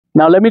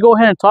Now let me go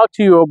ahead and talk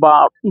to you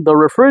about the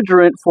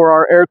refrigerant for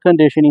our air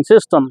conditioning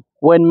system.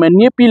 When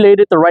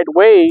manipulated the right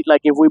way,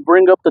 like if we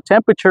bring up the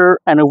temperature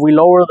and if we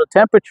lower the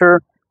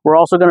temperature, we're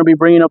also going to be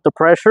bringing up the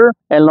pressure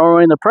and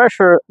lowering the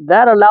pressure.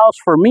 That allows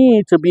for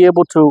me to be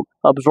able to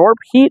absorb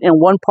heat in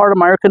one part of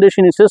my air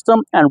conditioning system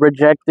and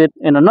reject it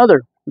in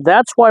another.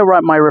 That's why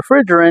my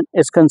refrigerant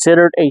is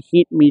considered a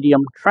heat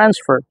medium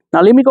transfer.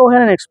 Now let me go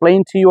ahead and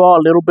explain to you all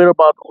a little bit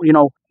about,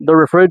 the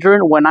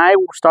refrigerant when I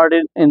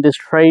started in this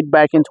trade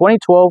back in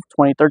 2012,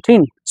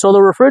 2013. So the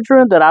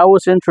refrigerant that I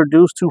was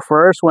introduced to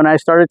first when I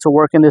started to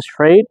work in this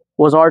trade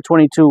was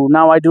R22.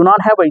 Now I do not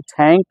have a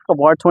tank of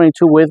R22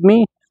 with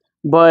me,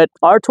 but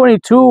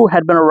R22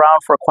 had been around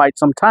for quite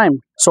some time.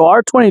 So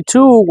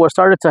R22, what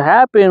started to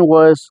happen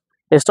was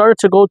it started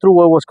to go through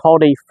what was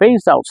called a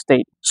phase out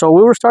state. So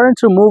we were starting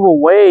to move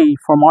away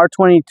from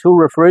R22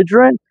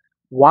 refrigerant.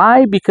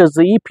 Why? Because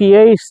the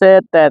EPA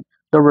said that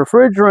the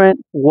refrigerant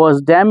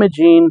was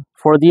damaging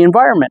for the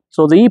environment.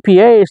 So the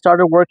EPA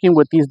started working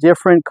with these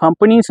different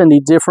companies and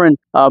the different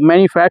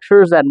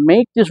manufacturers that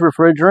make these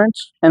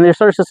refrigerants. And they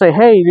started to say,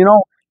 hey,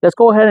 let's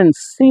go ahead and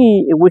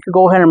see if we could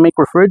go ahead and make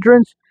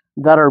refrigerants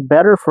that are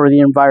better for the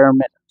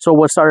environment. So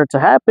what started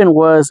to happen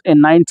was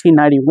in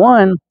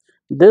 1991,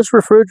 this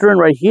refrigerant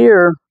right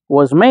here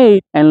was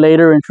made and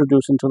later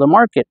introduced into the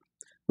market.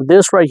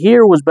 This right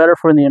here was better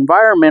for the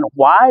environment.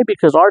 Why?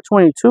 Because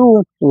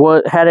R22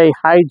 had a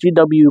high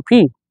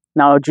GWP.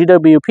 Now,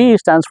 GWP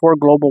stands for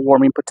global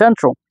warming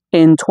potential.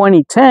 In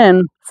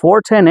 2010,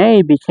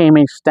 410A became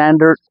a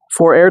standard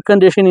for air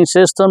conditioning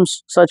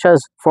systems, such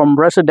as from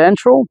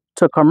residential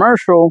to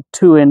commercial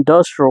to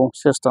industrial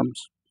systems.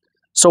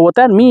 So what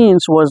that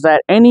means was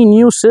that any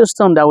new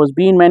system that was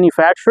being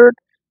manufactured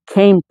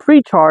came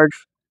pre-charged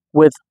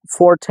with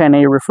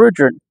 410A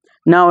refrigerant.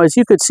 Now, as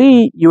you could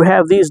see, you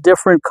have these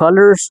different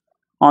colors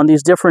on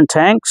these different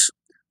tanks.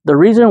 The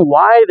reason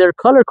why they're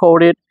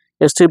color-coded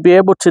is to be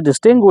able to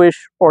distinguish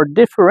or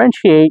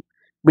differentiate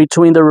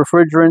between the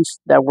refrigerants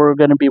that we're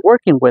going to be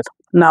working with.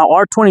 Now,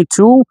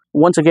 R22,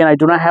 once again, I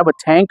do not have a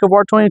tank of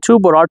R22,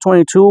 but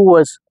R22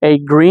 was a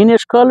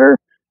greenish color.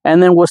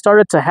 And then what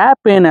started to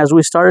happen as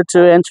we started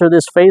to enter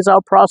this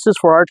phase-out process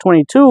for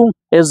R22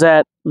 is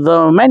that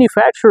the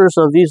manufacturers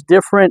of these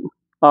different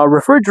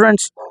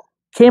refrigerants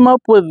came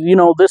up with,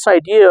 this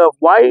idea of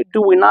why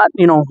do we not,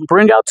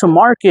 bring out to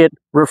market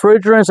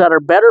refrigerants that are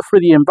better for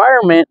the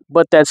environment,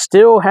 but that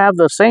still have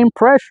the same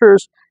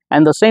pressures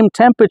and the same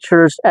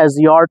temperatures as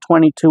the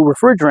R22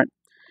 refrigerant.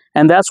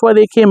 And that's why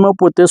they came up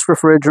with this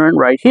refrigerant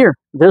right here.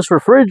 This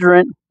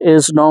refrigerant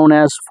is known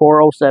as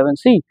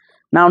 407C.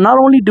 Now, not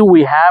only do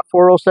we have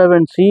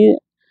 407C,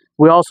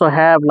 we also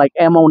have like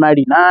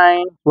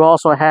MO99, we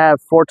also have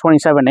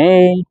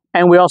 427A,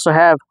 and we also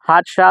have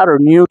Hot Shot or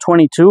New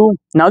 22.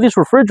 Now, these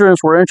refrigerants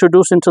were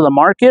introduced into the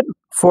market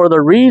for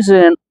the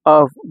reason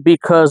of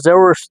because there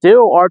were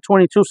still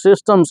R22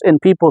 systems in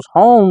people's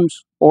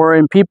homes or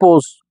in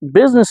people's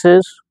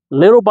businesses.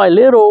 Little by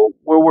little,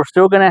 where we're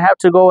still going to have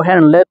to go ahead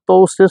and let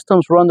those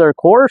systems run their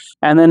course.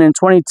 And then in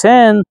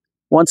 2010,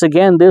 once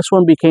again, this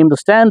one became the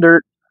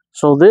standard.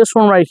 So this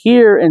one right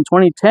here in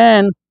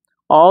 2010,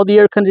 all the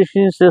air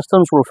conditioning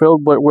systems were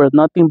filled with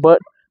nothing but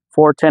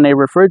 410A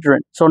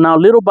refrigerant. So now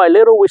little by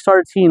little, we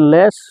started seeing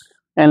less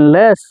and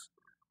less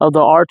of the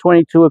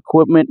R22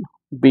 equipment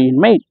being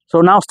made. So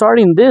now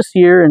starting this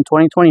year in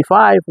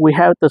 2025, we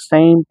have the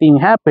same thing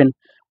happen.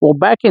 Well,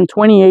 back in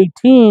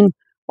 2018,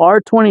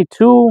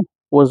 R22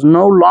 was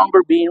no longer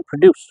being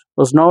produced,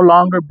 was no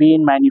longer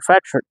being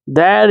manufactured.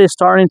 That is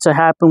starting to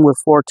happen with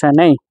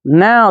 410A.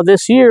 Now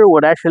this year,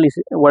 what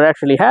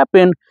actually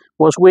happened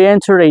was we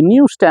entered a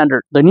new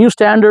standard. The new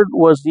standard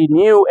was the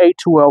new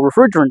A2L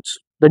refrigerants.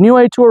 The new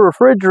A2L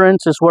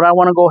refrigerants is what I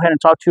want to go ahead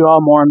and talk to you all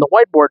more on the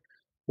whiteboard.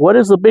 What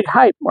is the big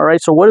hype? All right,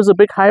 so what is the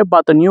big hype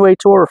about the new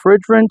A2L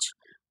refrigerants?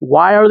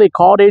 Why are they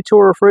called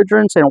A2L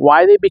refrigerants and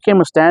why they became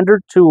a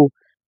standard to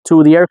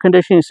the air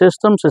conditioning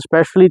systems,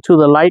 especially to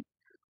the light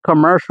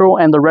commercial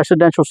and the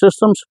residential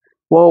systems?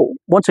 Well,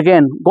 once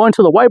again, going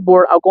to the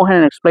whiteboard, I'll go ahead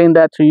and explain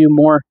that to you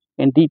more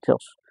in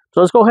details.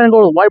 So let's go ahead and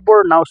go to the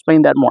whiteboard and I'll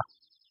explain that more.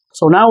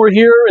 So now we're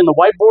here in the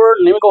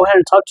whiteboard. Let me go ahead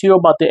and talk to you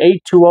about the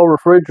A2L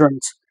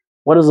refrigerants.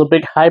 What is the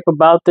big hype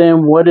about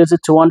them? What is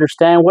it to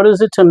understand? What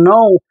is it to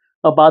know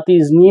about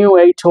these new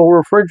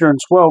A2L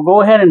refrigerants? Well,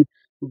 go ahead and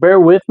bear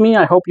with me.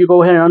 I hope you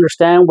go ahead and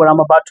understand what I'm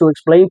about to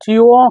explain to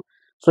you all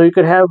so you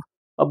could have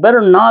a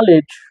better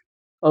knowledge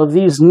of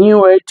these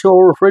new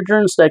A2L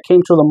refrigerants that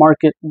came to the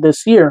market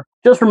this year.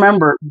 Just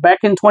remember, back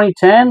in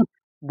 2010,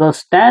 the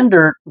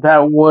standard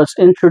that was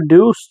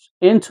introduced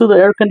into the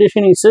air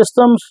conditioning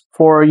systems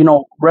for,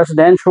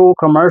 residential,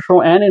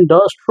 commercial, and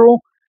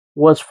industrial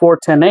was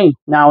 410A.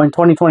 Now in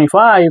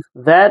 2025,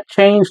 that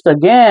changed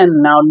again.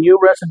 Now new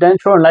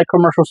residential and light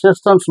commercial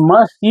systems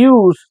must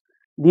use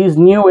these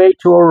new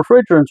A2L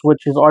refrigerants,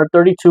 which is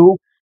R32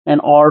 and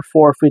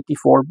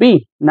R454B.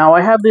 Now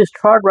I have this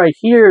chart right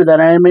here that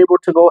I am able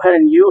to go ahead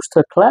and use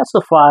to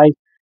classify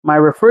my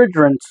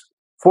refrigerants.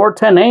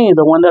 410A,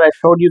 the one that I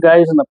showed you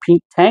guys in the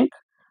pink tank,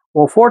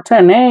 Well,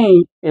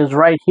 410A is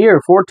right here.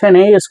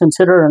 410A is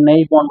considered an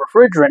A1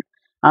 refrigerant.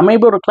 I'm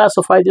able to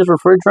classify these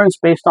refrigerants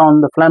based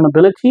on the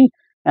flammability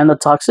and the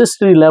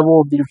toxicity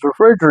level of these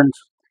refrigerants.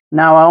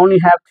 Now, I only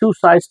have two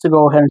sides to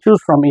go ahead and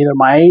choose from, either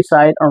my A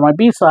side or my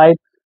B side,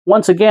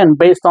 once again,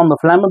 based on the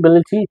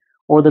flammability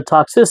or the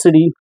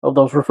toxicity of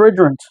those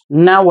refrigerants.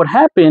 Now, what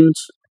happens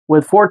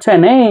with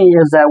 410A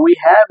is that we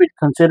have it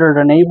considered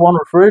an A1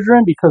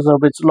 refrigerant because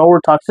of its lower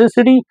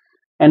toxicity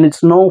and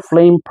its no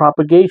flame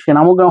propagation.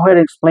 I'm going to go ahead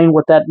and explain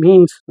what that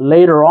means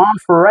later on.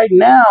 For right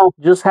now,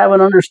 just have an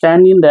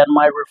understanding that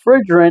my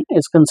refrigerant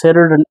is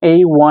considered an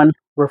A1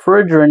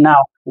 refrigerant.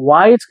 Now,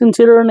 why it's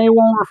considered an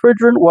A1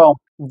 refrigerant? Well,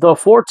 the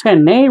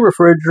 410A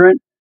refrigerant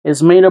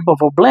is made up of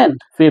a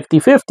blend,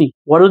 50-50.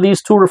 What are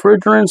these two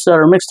refrigerants that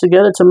are mixed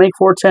together to make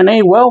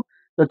 410A? Well,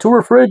 the two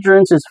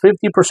refrigerants is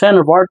 50%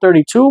 of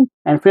R32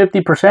 and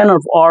 50%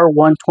 of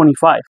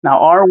R125. Now,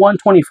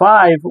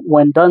 R125,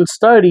 when done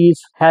studies,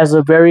 has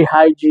a very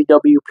high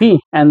GWP,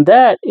 and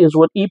that is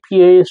what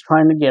EPA is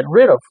trying to get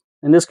rid of.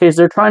 In this case,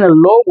 they're trying to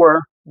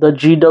lower the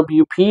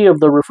GWP of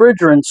the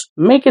refrigerants,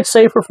 make it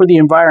safer for the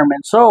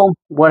environment. So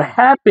what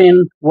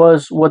happened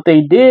was what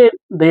they did,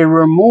 they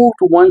removed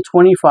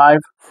 125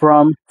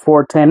 from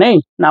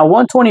 410A. Now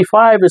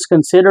 125 is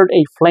considered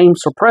a flame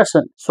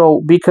suppressant.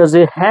 So because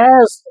it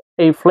has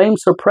a flame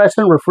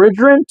suppressant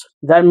refrigerant,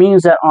 that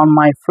means that on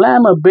my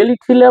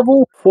flammability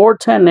level,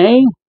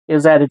 410A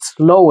is at its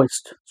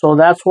lowest. So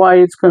that's why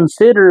it's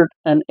considered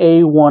an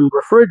A1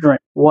 refrigerant.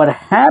 What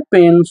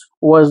happens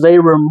was they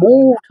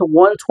removed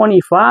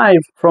 125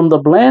 from the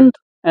blend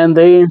and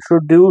they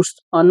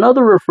introduced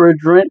another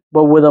refrigerant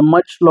but with a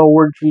much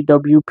lower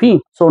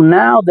GWP. So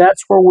now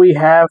that's where we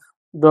have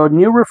the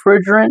new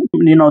refrigerant,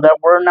 that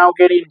we're now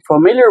getting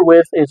familiar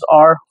with is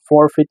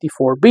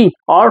R454B.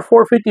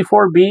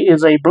 R454B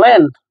is a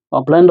blend.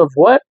 A blend of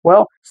what?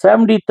 Well,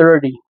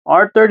 70-30.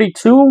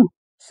 R32,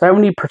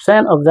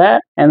 70% of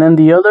that, and then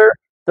the other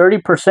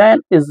 30%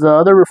 is the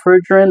other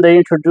refrigerant they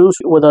introduced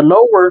with a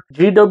lower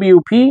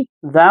GWP.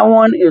 That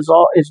one is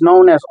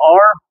known as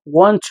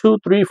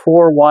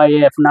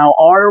R1234YF. Now,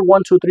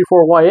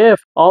 R1234YF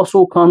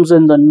also comes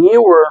in the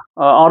newer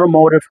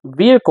automotive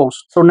vehicles.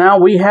 So now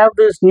we have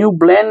this new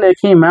blend that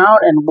came out,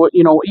 and what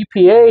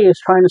EPA is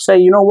trying to say,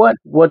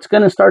 what's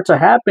going to start to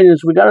happen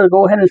is we got to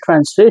go ahead and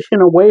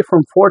transition away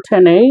from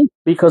 410A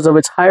because of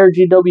its higher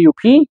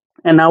GWP.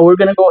 And now we're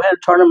going to go ahead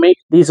and try to make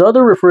these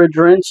other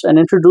refrigerants and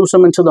introduce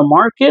them into the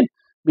market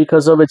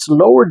because of its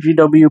lower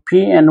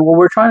GWP. And what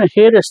we're trying to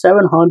hit is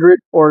 700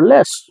 or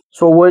less.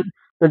 So what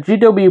the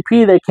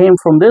GWP that came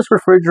from this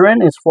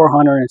refrigerant is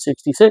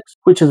 466,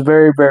 which is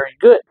very, very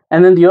good.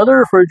 And then the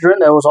other refrigerant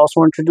that was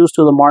also introduced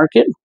to the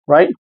market,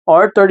 right?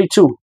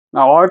 R32.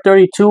 Now,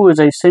 R32 is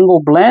a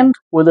single blend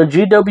with a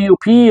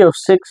GWP of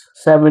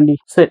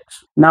 676.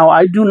 Now,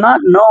 I do not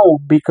know,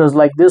 because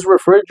this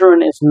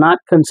refrigerant is not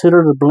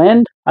considered a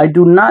blend, I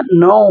do not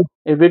know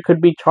if it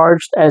could be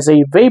charged as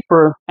a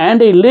vapor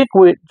and a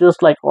liquid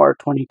just like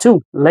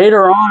R22.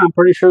 Later on, I'm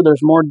pretty sure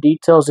there's more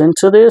details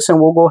into this, and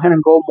we'll go ahead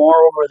and go more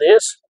over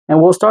this, and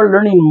we'll start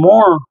learning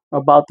more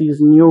about these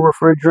new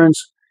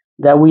refrigerants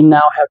that we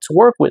now have to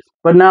work with.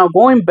 But now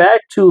going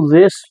back to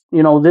this,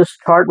 this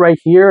chart right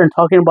here and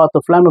talking about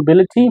the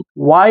flammability,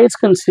 why it's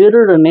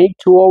considered an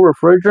A2L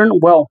refrigerant?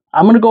 Well,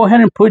 I'm going to go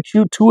ahead and put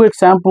you two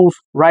examples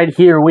right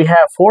here. We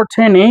have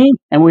 410A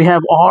and we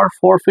have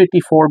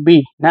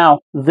R454B. Now,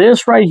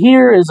 this right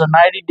here is a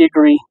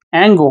 90-degree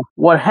angle.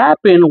 What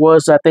happened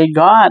was that they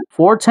got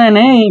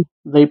 410A,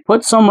 they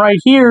put some right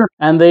here,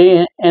 and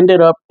they ended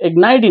up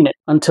igniting it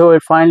until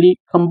it finally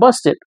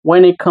combusted.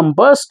 When it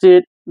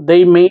combusted,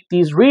 they made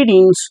these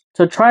readings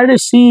to try to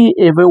see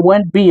if it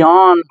went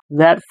beyond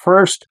that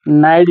first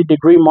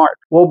 90-degree mark.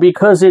 Well,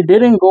 because it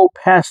didn't go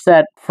past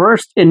that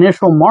first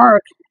initial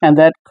mark and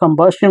that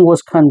combustion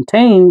was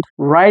contained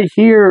right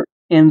here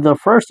in the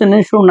first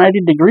initial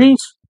 90 degrees,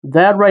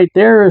 that right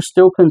there is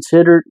still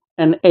considered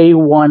an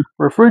A1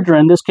 refrigerant.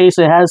 In this case,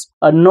 it has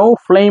a no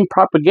flame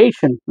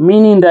propagation,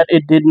 meaning that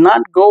it did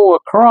not go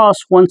across,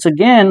 once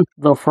again,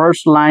 the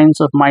first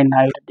lines of my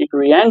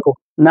 90-degree angle.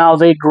 Now,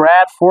 they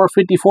grabbed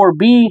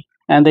 454B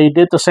and they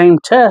did the same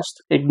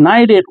test,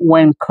 ignited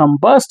when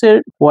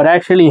combusted. What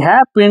actually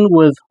happened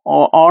with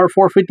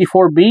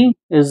R454B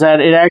is that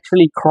it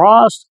actually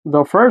crossed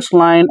the first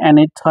line and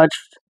it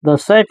touched the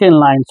second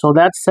line. So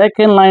that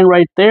second line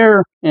right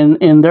there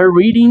in their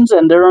readings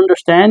and their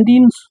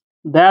understandings,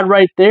 that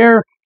right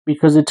there,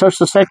 because it touched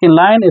the second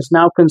line, is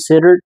now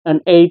considered an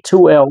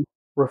A2L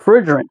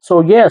refrigerant.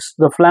 So yes,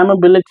 the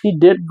flammability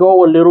did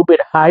go a little bit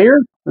higher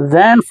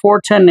than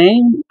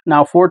 410A.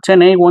 Now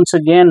 410A, once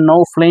again,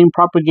 no flame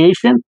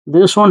propagation.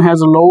 This one has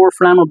a lower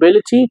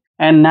flammability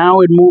and now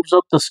it moves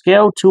up the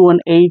scale to an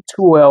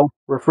A2L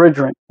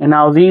refrigerant. And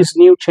now these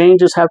new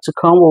changes have to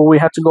come where we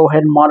have to go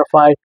ahead and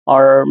modify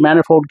our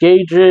manifold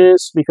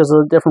gauges because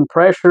of the different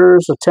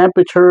pressures, the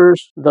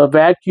temperatures, the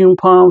vacuum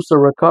pumps, the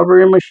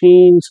recovery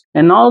machines,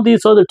 and all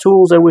these other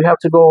tools that we have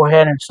to go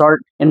ahead and start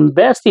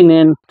investing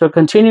in to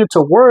continue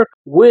to work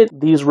with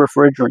these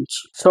refrigerants.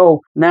 So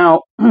now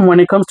when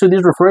it comes to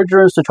these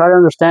refrigerants, to try to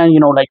understand,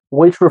 like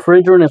which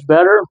refrigerant is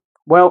better,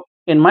 well,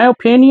 in my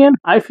opinion,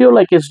 I feel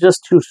like it's just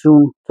too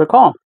soon to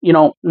call.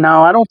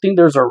 Now I don't think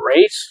there's a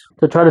race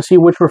to try to see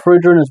which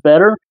refrigerant is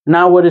better.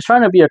 Now what is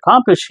trying to be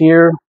accomplished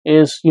here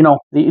is,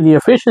 the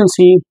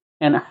efficiency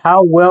and how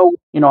well,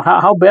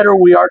 how better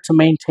we are to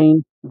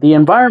maintain the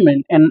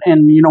environment. And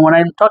when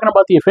I'm talking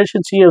about the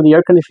efficiency of the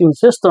air conditioning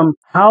system,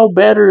 how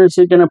better is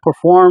it going to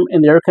perform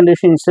in the air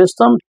conditioning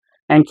system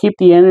and keep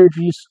the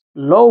energies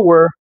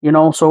lower,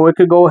 so it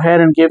could go ahead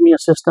and give me a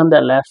system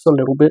that lasts a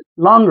little bit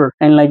longer.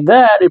 And like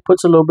that, it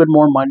puts a little bit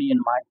more money in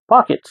my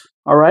pocket.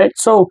 All right.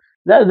 So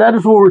that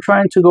is what we're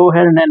trying to go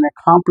ahead and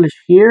accomplish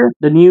here.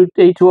 The new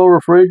A2L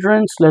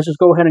refrigerants, let's just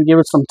go ahead and give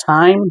it some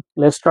time.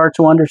 Let's start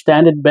to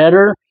understand it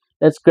better.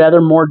 Let's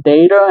gather more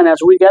data. And as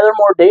we gather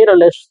more data,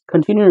 let's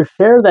continue to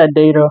share that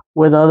data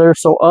with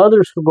others so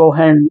others will go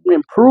ahead and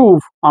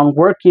improve on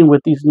working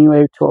with these new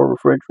A2L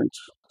refrigerants.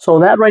 So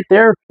that right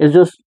there is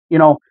just,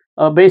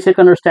 a basic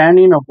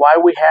understanding of why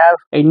we have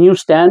a new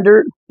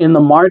standard in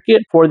the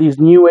market for these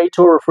new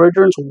A2L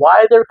refrigerants,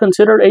 why they're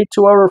considered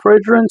A2L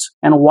refrigerants,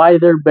 and why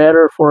they're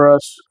better for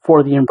us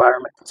for the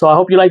environment. So I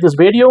hope you like this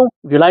video.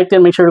 If you liked it,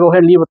 make sure to go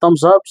ahead and leave a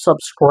thumbs up,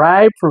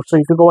 subscribe so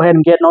you can go ahead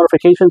and get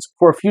notifications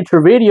for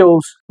future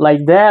videos like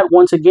that.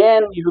 Once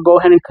again, you can go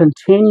ahead and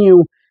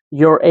continue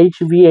your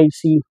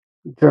HVAC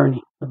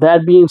journey. With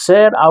that being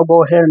said, I'll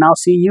go ahead and I'll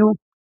see you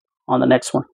on the next one.